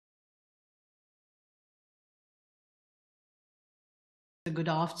good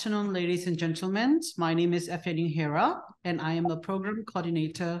afternoon, ladies and gentlemen. My name is Efeni Hera, and I am the program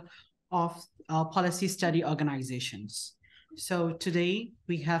coordinator of Policy Study Organizations. So today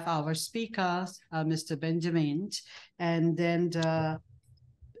we have our speakers, Mr. Benjamin, and then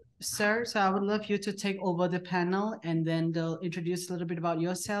sir, so I would love you to take over the panel and then they'll introduce a little bit about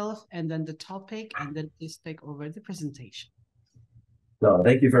yourself and then the topic, and then please take over the presentation. No,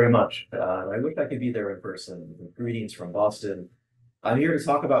 thank you very much. I wish I could be there in person. Greetings from Boston. I'm here to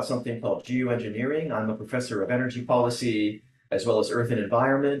talk about something called geoengineering. I'm a professor of energy policy as well as earth and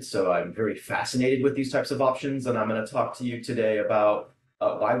environment, so I'm very fascinated with these types of options, and I'm going to talk to you today about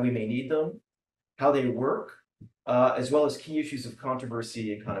why we may need them, how they work, as well as key issues of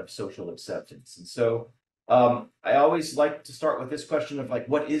controversy and kind of social acceptance. And so I always like to start with this question of like,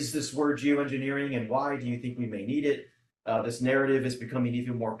 what is this word geoengineering and why do you think we may need it? This narrative is becoming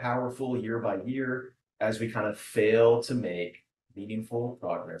even more powerful year by year as we kind of fail to make meaningful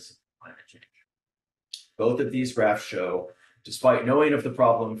progress in climate change. Both of these graphs show, despite knowing of the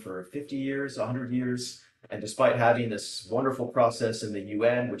problem for 50 years, 100 years, and despite having this wonderful process in the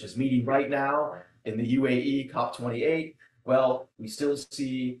UN, which is meeting right now in the UAE COP28, well, we still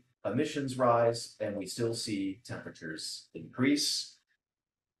see emissions rise and we still see temperatures increase.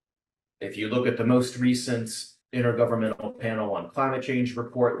 If you look at the most recent Intergovernmental Panel on Climate Change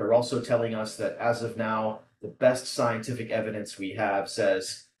report, they're also telling us that as of now, the best scientific evidence we have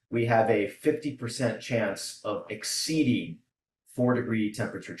says we have a 50% chance of exceeding 4-degree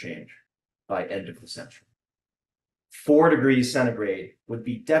temperature change by end of the century. 4 degrees centigrade would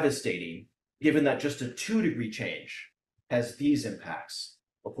be devastating, given that just a 2-degree change has these impacts,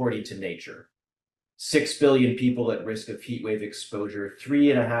 according to Nature. 6 billion people at risk of heat wave exposure,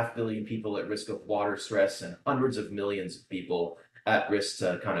 3.5 billion people at risk of water stress, and hundreds of millions of people at risk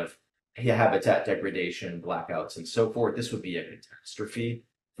to kind of habitat degradation, blackouts, and so forth. This would be a catastrophe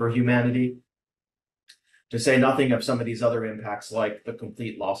for humanity. To say nothing of some of these other impacts like the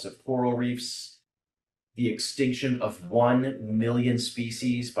complete loss of coral reefs, the extinction of 1 million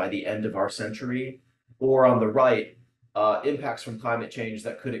species by the end of our century, or on the right, impacts from climate change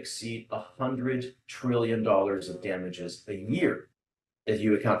that could exceed $100 trillion of damages a year if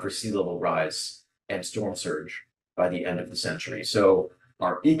you account for sea level rise and storm surge by the end of the century. So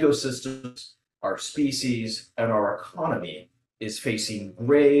our ecosystems, our species, and our economy is facing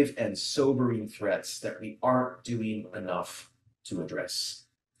grave and sobering threats that we aren't doing enough to address.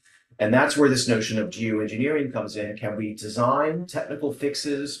 And that's where this notion of geoengineering comes in. Can we design technical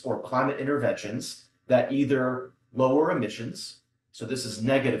fixes or climate interventions that either lower emissions, so this is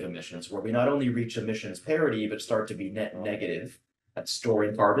negative emissions, where we not only reach emissions parity, but start to be net negative at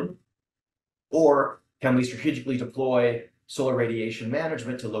storing carbon, or can we strategically deploy solar radiation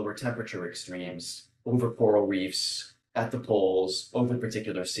management to lower temperature extremes over coral reefs, at the poles, over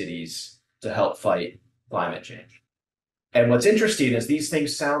particular cities to help fight climate change? And what's interesting is these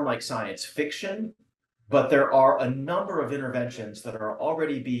things sound like science fiction, but there are a number of interventions that are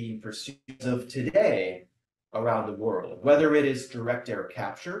already being pursued as of today around the world, whether it is direct air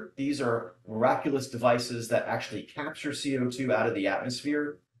capture. These are miraculous devices that actually capture CO2 out of the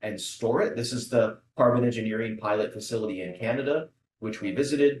atmosphere and store it. This is the carbon engineering pilot facility in Canada, which we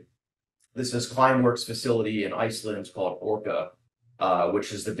visited. This is Climeworks facility in Iceland called Orca,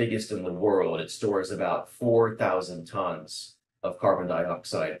 which is the biggest in the world. It stores about 4,000 tons of carbon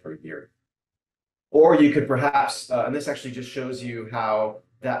dioxide per year. Or you could perhaps, and this actually just shows you how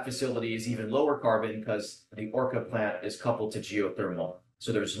that facility is even lower carbon because the Orca plant is coupled to geothermal.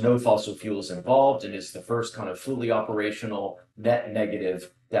 So there's no fossil fuels involved and is the first kind of fully operational net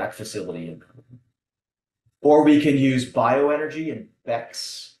negative DAC facility. Or we can use bioenergy and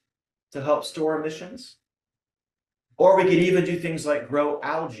BECCS to help store emissions. Or we could even do things like grow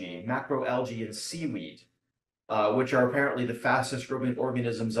algae, macroalgae, and seaweed, which are apparently the fastest growing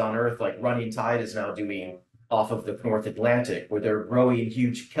organisms on Earth, like running tide is now doing off of the North Atlantic, where they're growing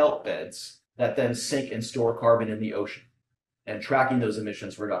huge kelp beds that then sink and store carbon in the ocean and tracking those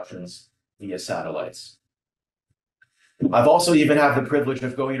emissions reductions via satellites. I've also even had the privilege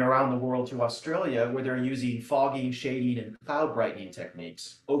of going around the world to Australia, where they're using fogging, shading, and cloud brightening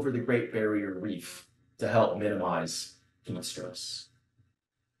techniques over the Great Barrier Reef to help minimize heat stress.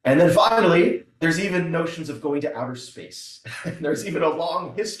 And then finally, there's even notions of going to outer space. There's even a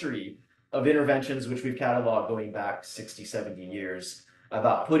long history of interventions, which we've cataloged going back 60, 70 years,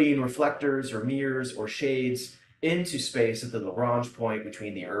 about putting reflectors or mirrors or shades into space at the Lagrange point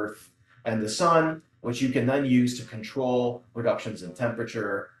between the Earth and the sun, which you can then use to control reductions in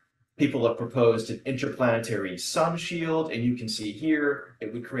temperature. People have proposed an interplanetary sun shield, and you can see here,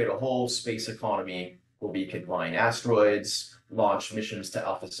 it would create a whole space economy where we could mine asteroids, launch missions to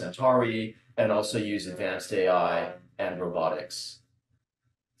Alpha Centauri, and also use advanced AI and robotics.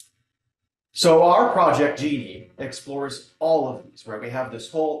 So our project Genie explores all of these, right? We have this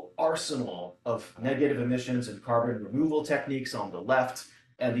whole arsenal of negative emissions and carbon removal techniques on the left,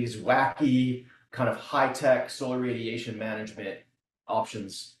 and these wacky kind of high-tech solar radiation management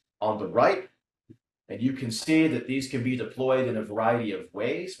options on the right. And you can see that these can be deployed in a variety of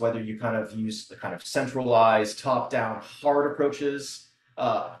ways, whether you kind of use the kind of centralized top-down hard approaches,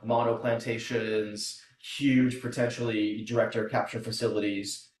 monoplantations, huge potentially direct air capture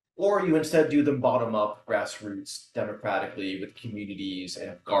facilities, or you instead do them bottom-up, grassroots, democratically with communities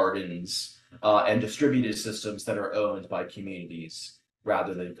and gardens and distributed systems that are owned by communities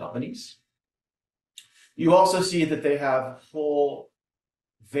rather than companies. You also see that they have whole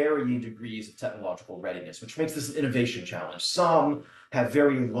varying degrees of technological readiness, which makes this an innovation challenge. Some have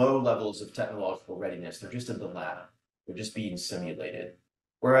very low levels of technological readiness. They're just in the lab. They're just being simulated.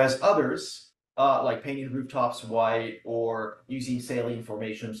 Whereas others, like painting rooftops white or using saline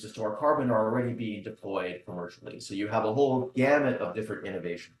formations to store carbon, are already being deployed commercially. So you have a whole gamut of different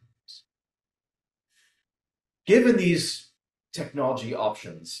innovations. Given these technology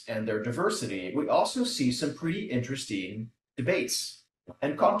options and their diversity, we also see some pretty interesting debates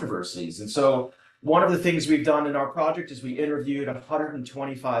and controversies. And so one of the things we've done in our project is we interviewed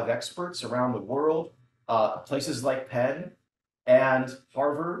 125 experts around the world, places like Penn and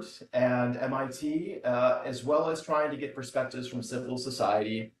Harvard and MIT, as well as trying to get perspectives from civil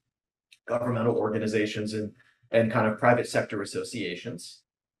society, governmental organizations, and kind of private sector associations.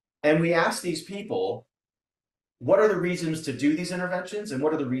 And we asked these people, what are the reasons to do these interventions and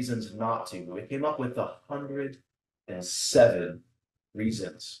what are the reasons not to? We came up with 107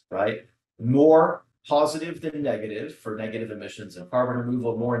 reasons, right? More positive than negative for negative emissions and carbon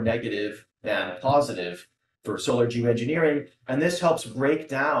removal, more negative than positive for solar geoengineering. And this helps break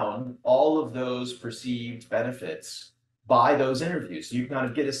down all of those perceived benefits by those interviews. So you can kind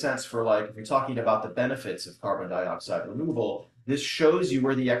of get a sense for, like, if you're talking about the benefits of carbon dioxide removal, this shows you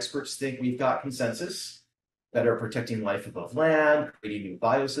where the experts think we've got consensus, that are protecting life above land, creating new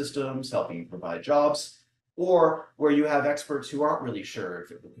biosystems, helping provide jobs, or where you have experts who aren't really sure if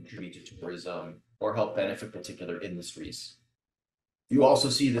it will contribute to tourism or help benefit particular industries. You also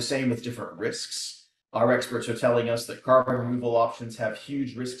see the same with different risks. Our experts are telling us that carbon removal options have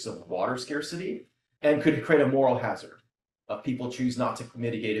huge risks of water scarcity and could create a moral hazard. People choose not to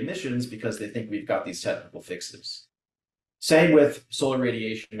mitigate emissions because they think we've got these technical fixes. Same with solar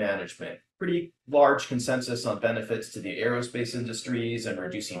radiation management. Pretty large consensus on benefits to the aerospace industries and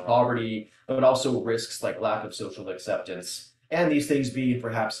reducing poverty, but also risks like lack of social acceptance, and these things being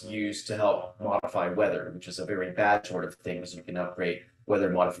perhaps used to help modify weather, which is a very bad sort of thing, as you can upgrade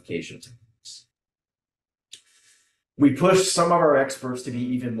weather modification techniques. We pushed some of our experts to be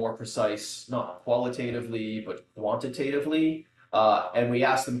even more precise, not qualitatively, but quantitatively. And we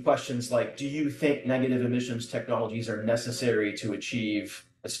asked them questions like, do you think negative emissions technologies are necessary to achieve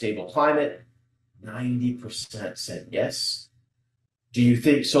a stable climate? 90% said yes. Do you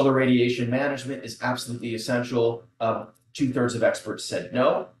think solar radiation management is absolutely essential? 2/3 of experts said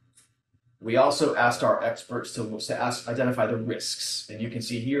no. We also asked our experts to identify the risks. And you can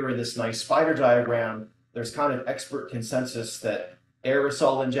see here in this nice spider diagram, there's kind of expert consensus that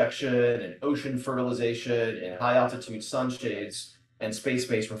aerosol injection and ocean fertilization and high altitude sunshades and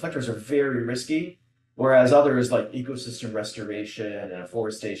space-based reflectors are very risky, whereas others like ecosystem restoration and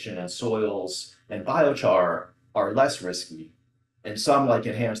afforestation and soils and biochar are less risky. And some like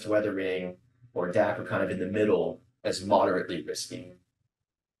enhanced weathering or DAC are kind of in the middle as moderately risky.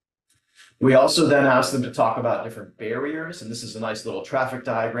 We also then asked them to talk about different barriers, and this is a nice little traffic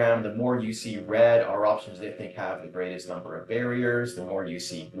diagram. The more you see red are options they think have the greatest number of barriers. The more you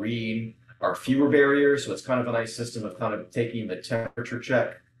see green are fewer barriers. So it's kind of a nice system of kind of taking the temperature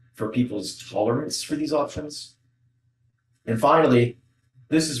check for people's tolerance for these options. And finally,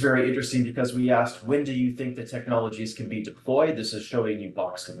 this is very interesting because we asked, when do you think the technologies can be deployed? This is showing you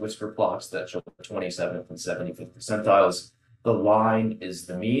box and whisker plots that show the 27th and 75th percentiles. The line is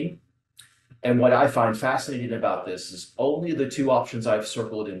the mean. And what I find fascinating about this is only the two options I've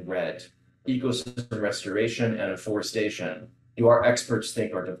circled in red, ecosystem restoration and afforestation, do our experts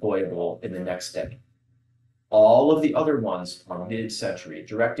think are deployable in the next decade. All of the other ones are mid-century.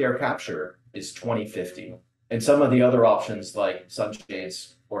 Direct air capture is 2050. And some of the other options like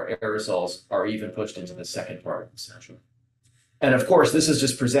sunshades or aerosols are even pushed into the second part of the century. And of course, this is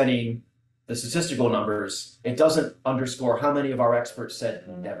just presenting the statistical numbers. It doesn't underscore how many of our experts said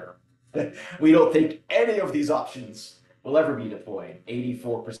never. We don't think any of these options will ever be deployed.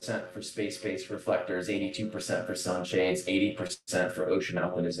 84% for space-based reflectors, 82% for sunshades, 80% for ocean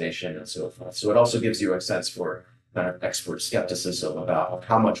alkalinization, and so forth. So it also gives you a sense for kind of expert skepticism about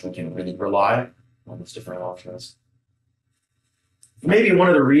how much we can really rely on these different options. Maybe one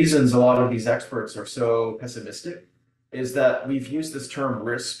of the reasons a lot of these experts are so pessimistic is that we've used this term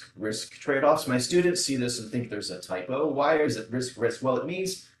risk trade-offs. My students see this and think there's a typo. Why is it risk? Well, it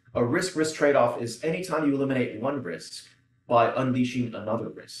means a risk trade-off is anytime you eliminate one risk by unleashing another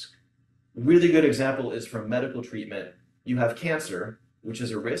risk. A really good example is from medical treatment. You have cancer, which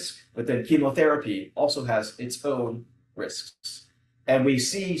is a risk, but then chemotherapy also has its own risks. And we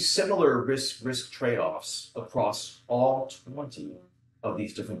see similar risk trade-offs across all 20 of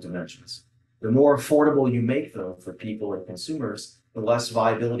these different dimensions. The more affordable you make them for people and consumers, the less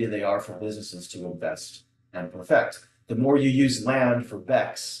viability they are for businesses to invest and perfect. The more you use land for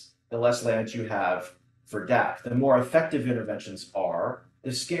BECCS, the less land you have for DAC. The more effective interventions are, the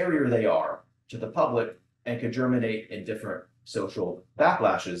scarier they are to the public and can germinate in different social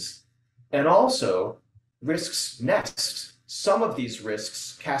backlashes. And also, risks nest. Some of these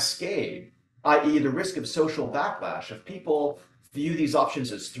risks cascade, i.e. the risk of social backlash. If people view these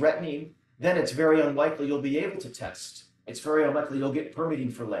options as threatening, then it's very unlikely you'll be able to test. It's very unlikely you'll get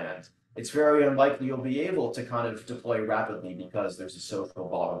permitting for land. It's very unlikely you'll be able to kind of deploy rapidly because there's a social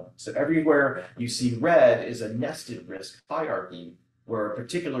bottleneck. So everywhere you see red is a nested risk hierarchy where a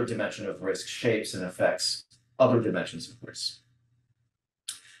particular dimension of risk shapes and affects other dimensions of risk.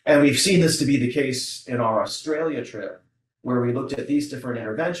 And we've seen this to be the case in our Australia trip, where we looked at these different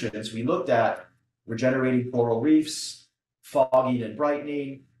interventions. We looked at regenerating coral reefs, fogging and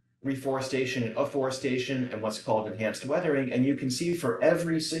brightening, reforestation and afforestation, and what's called enhanced weathering. And you can see for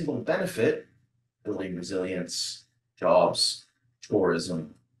every single benefit, building resilience, jobs,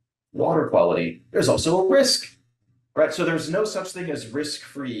 tourism, water quality, there's also a risk, right? So there's no such thing as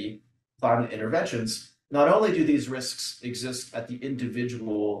risk-free climate interventions. Not only do these risks exist at the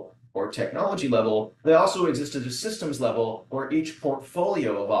individual or technology level, they also exist at a systems level where each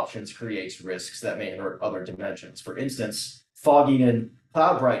portfolio of options creates risks that may hurt other dimensions. For instance, fogging and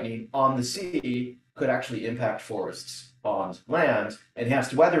cloud brightening on the sea could actually impact forests on land.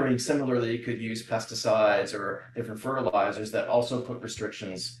 Enhanced weathering similarly could use pesticides or different fertilizers that also put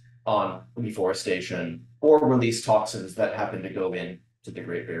restrictions on reforestation or release toxins that happen to go in to the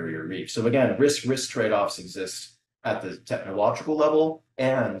Great Barrier Reef. So again, risk trade-offs exist at the technological level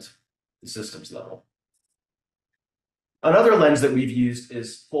and the systems level. Another lens that we've used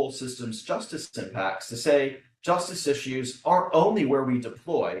is whole systems justice impacts to say justice issues aren't only where we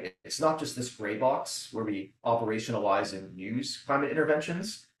deploy. It's not just this gray box where we operationalize and use climate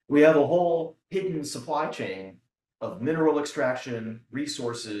interventions. We have a whole hidden supply chain of mineral extraction,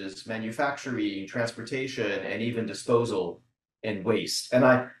 resources, manufacturing, transportation, and even disposal and waste.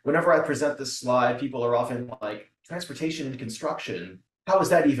 And whenever I present this slide, people are often like, transportation and construction, how is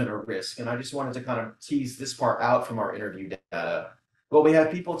that even a risk? And I just wanted to kind of tease this part out from our interview data. Well, we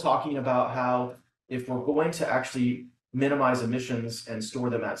have people talking about how if we're going to actually minimize emissions and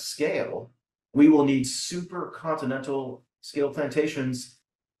store them at scale, we will need supercontinental scale plantations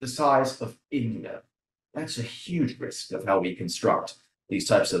the size of India. That's a huge risk of how we construct these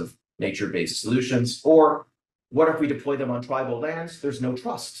types of nature-based solutions. Or what if we deploy them on tribal lands? There's no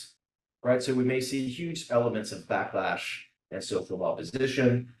trust, right? So we may see huge elements of backlash and social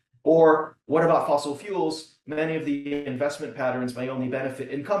opposition. Or what about fossil fuels? Many of the investment patterns may only benefit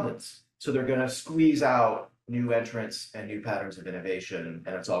incumbents. So they're going to squeeze out new entrants and new patterns of innovation,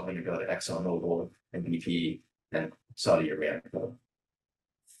 and it's all going to go to ExxonMobil and BP and Saudi Aramco.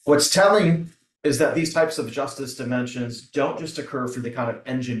 What's telling is that these types of justice dimensions don't just occur for the kind of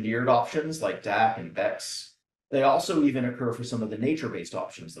engineered options like DAC and BECCS. They also even occur for some of the nature-based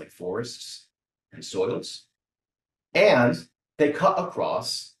options like forests and soils. And they cut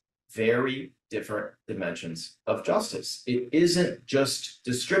across very different dimensions of justice. It isn't just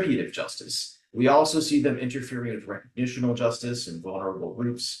distributive justice. We also see them interfering with recognitional justice in vulnerable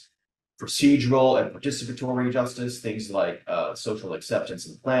groups, procedural and participatory justice, things like social acceptance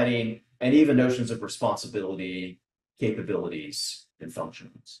and planning, and even notions of responsibility, capabilities, and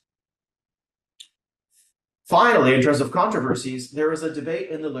functions. Finally, in terms of controversies, there is a debate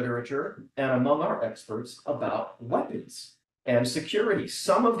in the literature and among our experts about weapons and security.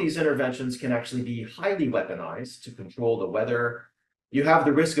 Some of these interventions can actually be highly weaponized to control the weather. You have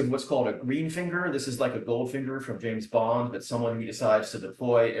the risk of what's called a green finger. This is like a gold finger from James Bond, but someone who decides to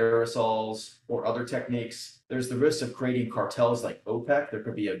deploy aerosols or other techniques. There's the risk of creating cartels like OPEC. There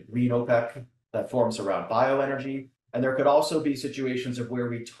could be a green OPEC that forms around bioenergy. And there could also be situations of where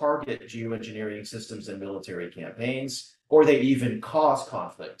we target geoengineering systems in military campaigns, or they even cause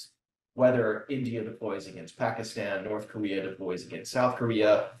conflict, whether India deploys against Pakistan, North Korea deploys against South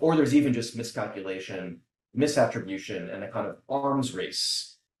Korea, or there's even just miscalculation, misattribution, and a kind of arms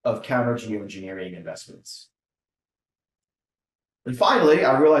race of counter geoengineering investments. And finally,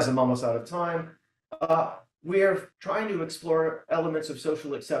 I realize I'm almost out of time. We are trying to explore elements of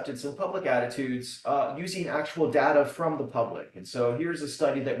social acceptance and public attitudes using actual data from the public. And so here's a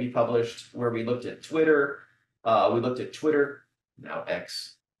study that we published where we looked at Twitter. Now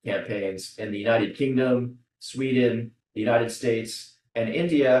X, campaigns in the United Kingdom, Sweden, the United States, and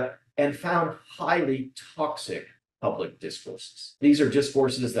India, and found highly toxic public discourses. These are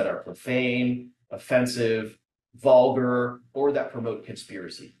discourses that are profane, offensive, vulgar, or that promote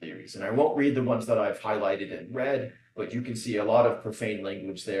conspiracy theories. And I won't read the ones that I've highlighted in red, but you can see a lot of profane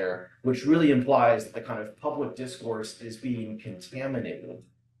language there, which really implies that the kind of public discourse is being contaminated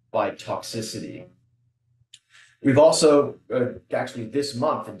by toxicity. We've also, actually this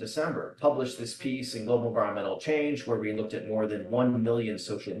month in December, published this piece in Global Environmental Change where we looked at more than 1 million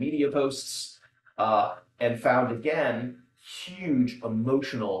social media posts and found, again, huge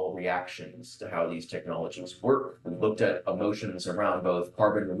emotional reactions to how these technologies work. We looked at emotions around both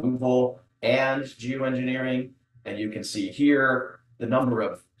carbon removal and geoengineering. And you can see here the number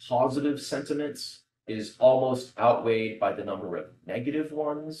of positive sentiments is almost outweighed by the number of negative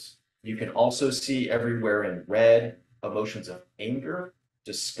ones. You can also see everywhere in red emotions of anger,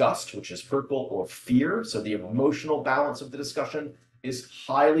 disgust, which is purple, or fear. So the emotional balance of the discussion is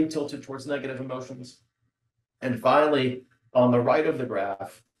highly tilted towards negative emotions. And finally, on the right of the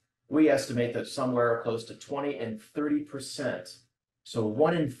graph, we estimate that somewhere close to 20 and 30%, so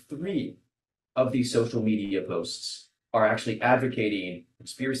 1 in 3 of these social media posts are actually advocating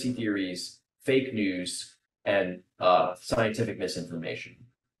conspiracy theories, fake news, and scientific misinformation.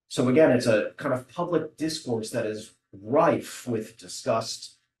 So again, it's a kind of public discourse that is rife with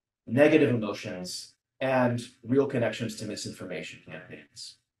disgust, negative emotions, and real connections to misinformation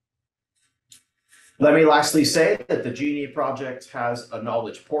campaigns. Let me lastly say that the Genie project has a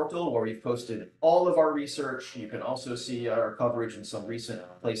knowledge portal where we've posted all of our research. You can also see our coverage in some recent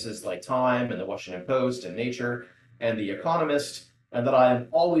places like Time and the Washington Post and Nature and The Economist, and that I am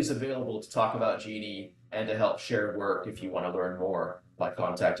always available to talk about Genie and to help share work if you want to learn more by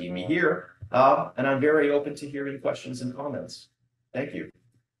contacting me here. And I'm very open to hearing questions and comments. Thank you.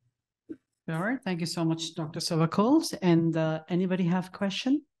 All right, thank you so much, Dr. Silvercoles. And anybody have a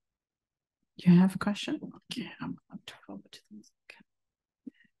question? You have a question? Okay, I'm going to go to this.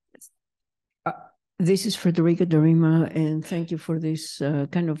 Okay. This is Frederica Dorima, and thank you for this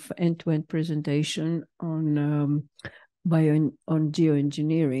kind of end-to-end presentation on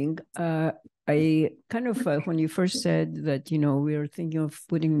geoengineering. I kind of, when you first said that, we are thinking of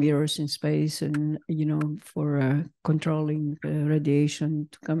putting mirrors in space and, for controlling radiation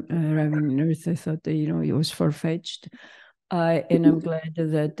to come arriving in Earth, I thought that, it was far-fetched. And I'm glad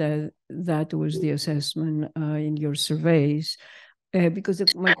that that was the assessment in your surveys, because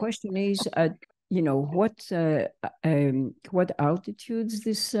my question is, what altitudes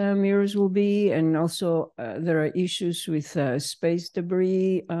these mirrors will be, and also there are issues with space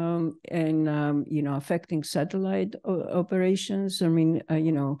debris and affecting satellite operations. I mean,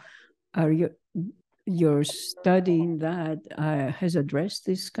 are your study in that has addressed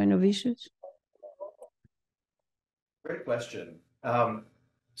these kind of issues? Great question.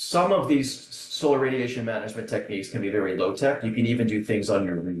 Some of these solar radiation management techniques can be very low tech. You can even do things on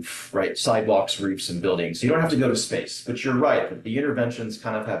your roof, right? Sidewalks, roofs, and buildings. You don't have to go to space, but you're right. The interventions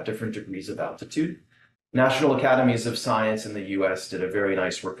kind of have different degrees of altitude. National Academies of Science in the US did a very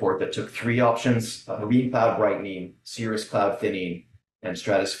nice report that took 3 options: marine cloud brightening, cirrus cloud thinning, and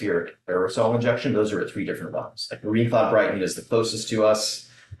stratospheric aerosol injection. Those are at 3 different levels. Like marine cloud brightening is the closest to us.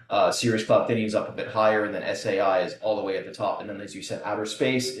 Cirrus cloud thinning is up a bit higher, and then SAI is all the way at the top. And then, as you said, outer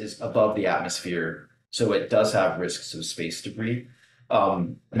space is above the atmosphere. So it does have risks of space debris.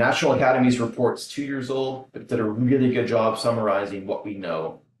 The National Academy's report's 2 years old, but did a really good job summarizing what we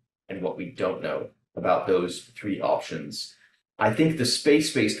know and what we don't know about those 3 options. I think the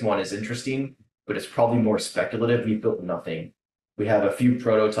space-based one is interesting, but it's probably more speculative. We've built nothing. We have a few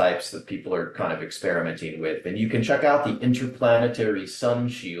prototypes that people are kind of experimenting with, and you can check out the Interplanetary Sun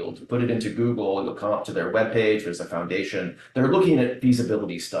Shield. Put it into Google, it'll come up to their webpage. There's a foundation. They're looking at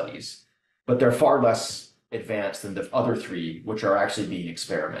feasibility studies, but they're far less advanced than the other 3, which are actually being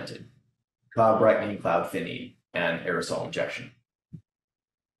experimented: cloud brightening, cloud thinning, and aerosol injection.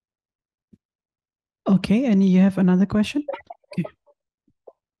 Okay, and you have another question? Okay.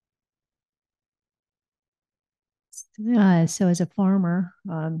 So as a farmer,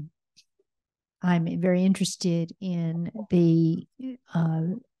 I'm very interested in the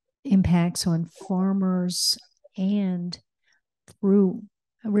impacts on farmers and through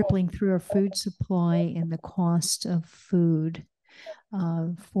rippling through our food supply and the cost of food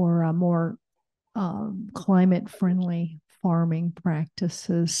for a more climate friendly farming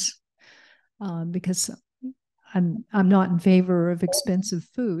practices, because I'm not in favor of expensive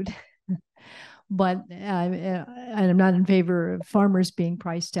food. But I'm not in favor of farmers being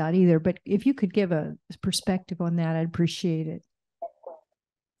priced out either. But if you could give a perspective on that, I'd appreciate it.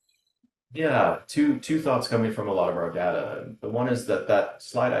 Yeah, two thoughts coming from a lot of our data. The one is that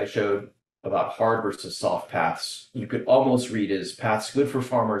slide I showed about hard versus soft paths, you could almost read as paths good for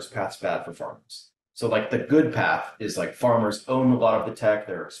farmers, paths bad for farmers. So like the good path is like farmers own a lot of the tech,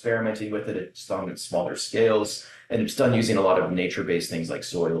 they're experimenting with it, it's done at smaller scales, and it's done using a lot of nature-based things like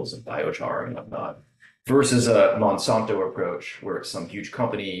soils and biochar and whatnot. Versus a Monsanto approach, where it's some huge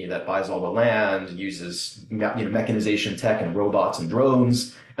company that buys all the land, uses mechanization tech and robots and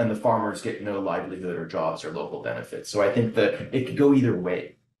drones, and the farmers get no livelihood or jobs or local benefits. So I think that it could go either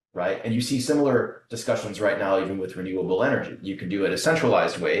way, right? And you see similar discussions right now, even with renewable energy. You can do it a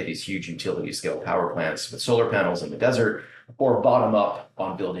centralized way, these huge utility scale power plants with solar panels in the desert, or bottom up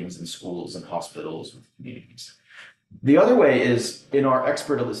on buildings and schools and hospitals with communities. The other way is in our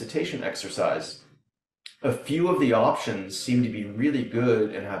expert elicitation exercise, a few of the options seem to be really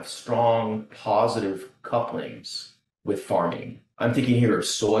good and have strong positive couplings with farming. I'm thinking here of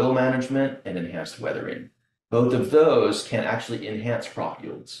soil management and enhanced weathering. Both of those can actually enhance crop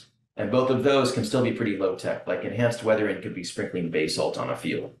yields. And both of those can still be pretty low tech, like enhanced weathering could be sprinkling bay salt on a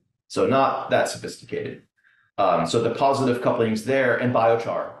field. So not that sophisticated. So the positive couplings there and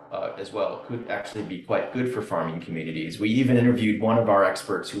biochar as well could actually be quite good for farming communities. We even interviewed one of our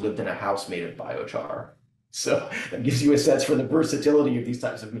experts who lived in a house made of biochar. So that gives you a sense for the versatility of these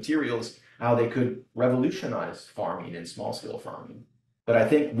types of materials, how they could revolutionize farming and small scale farming. But I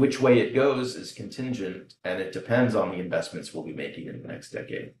think which way it goes is contingent, and it depends on the investments we'll be making in the next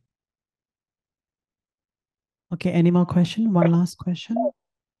decade. Okay, any more question? One last question?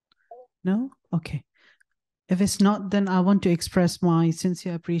 No? Okay. If it's not, then I want to express my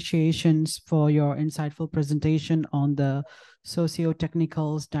sincere appreciations for your insightful presentation on the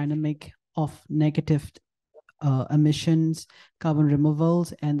socio-technical dynamic of negative emissions, carbon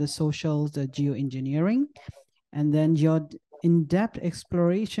removals, and the socials, the geoengineering. And then your in-depth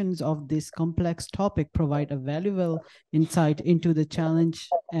explorations of this complex topic provide a valuable insight into the challenge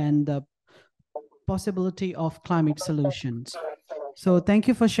and the possibility of climate solutions. So thank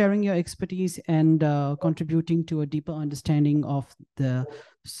you for sharing your expertise and contributing to a deeper understanding of the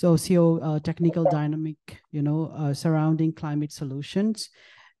socio-technical dynamic, surrounding climate solutions.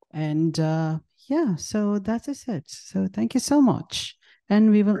 And yeah, so that is it. So thank you so much.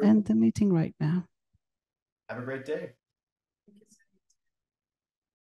 And we will end the meeting right now. Have a great day.